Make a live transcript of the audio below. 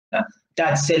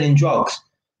Dads selling drugs.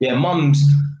 Yeah,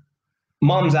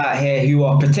 mums out here who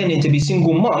are pretending to be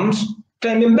single mums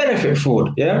claiming benefit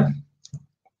fraud. Yeah,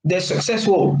 there's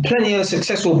plenty of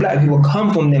successful black people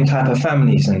come from them type of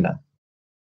families and that.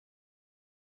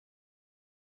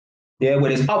 Yeah,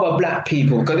 where there's other black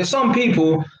people, because there's some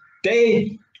people,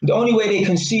 the only way they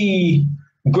can see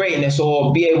greatness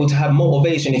or be able to have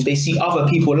motivation if they see other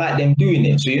people like them doing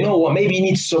it. So you know what, maybe you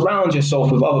need to surround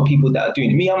yourself with other people that are doing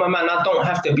it. Me, I'm a man, I don't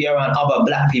have to be around other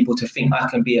black people to think I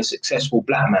can be a successful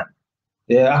black man.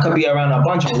 Yeah, I could be around a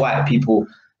bunch of white people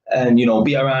and, you know,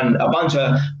 be around a bunch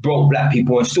of broke black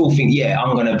people and still think, yeah,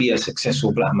 I'm going to be a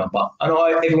successful black man. But I know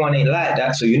everyone ain't like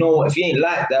that. So you know what, if you ain't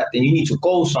like that, then you need to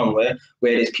go somewhere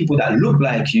where there's people that look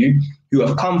like you, who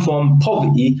have come from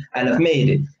poverty and have made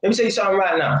it. Let me say something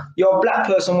right now. You're a black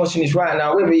person watching this right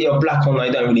now, whether you're black or not,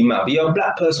 it don't really matter, but you're a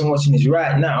black person watching this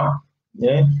right now,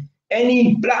 yeah?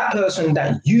 Any black person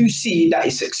that you see that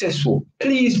is successful,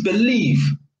 please believe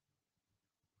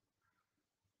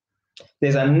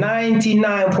there's a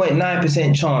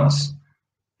 99.9% chance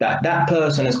that that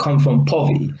person has come from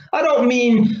poverty. I don't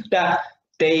mean that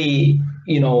they,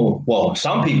 you know, well,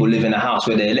 some people live in a house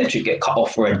where the electric get cut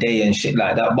off for a day and shit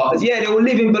like that. But yeah, they were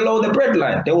living below the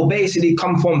breadline. They will basically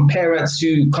come from parents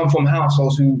who come from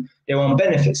households who they're on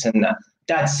benefits and that.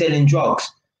 Dads selling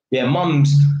drugs. Yeah,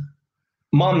 mums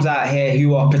out here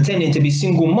who are pretending to be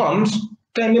single mums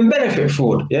claiming benefit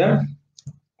fraud. Yeah,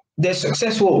 there's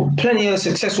plenty of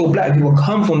successful black people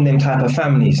come from them type of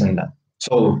families and that.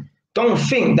 So don't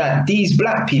think that these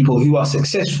black people who are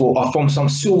successful are from some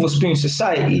silver spoon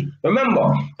society.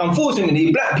 Remember,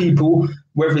 unfortunately, black people,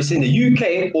 whether it's in the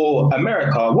UK or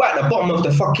America, we're at the bottom of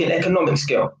the fucking economic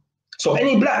scale. So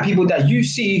any black people that you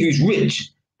see who's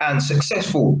rich and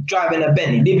successful, driving a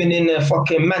Bentley, living in a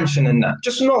fucking mansion and that,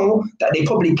 just know that they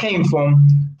probably came from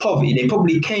poverty. They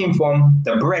probably came from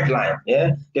the breadline,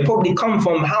 yeah? They probably come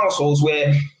from households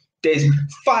where there's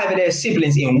 5 of their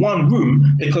siblings in one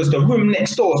room because the room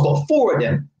next door has got 4 of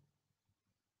them.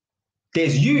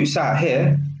 There's youths out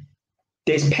here,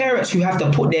 there's parents who have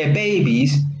to put their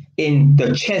babies in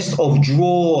the chest of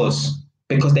drawers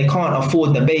because they can't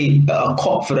afford a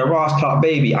cot for the rascal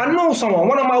baby. I know someone,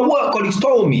 one of my work colleagues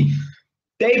told me,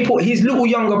 they put his little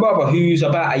younger brother, who's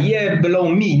about a year below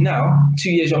me now,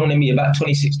 2 years younger than me, about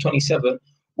 26, 27,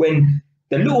 when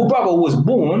the little brother was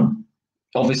born,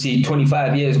 obviously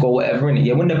 25 years ago, whatever, innit?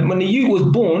 Yeah, when the youth was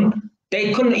born,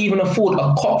 they couldn't even afford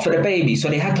a cot for the baby, so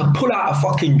they had to pull out a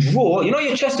fucking drawer. You know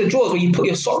your chest of drawers where you put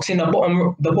your socks in the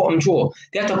bottom drawer?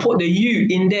 They had to put the youth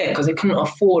in there because they couldn't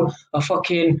afford a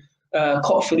fucking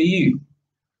cot for the youth.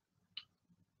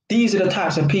 These are the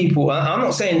types of people. I'm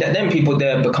not saying that them people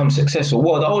there become successful.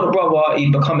 Well, the older brother, he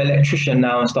become an electrician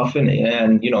now and stuff, innit?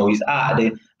 And you know, he's out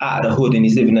of the hood and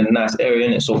he's living in a nice area,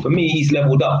 innit? So for me, he's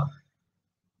leveled up.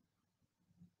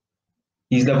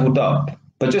 He's leveled up.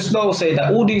 But just know, say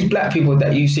that all these black people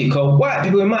that you see, because white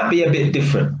people, it might be a bit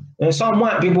different. And some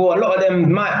white people, a lot of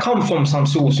them might come from some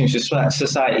source in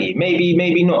society.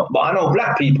 Maybe not. But I know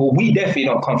black people, we definitely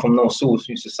don't come from no source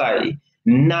in society.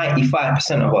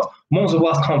 95% of us. Most of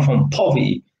us come from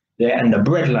poverty, yeah, and the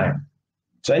breadline.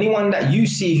 So anyone that you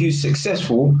see who's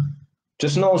successful,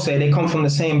 just know, say they come from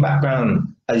the same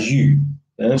background as you.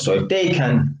 Yeah? So if they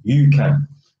can, you can.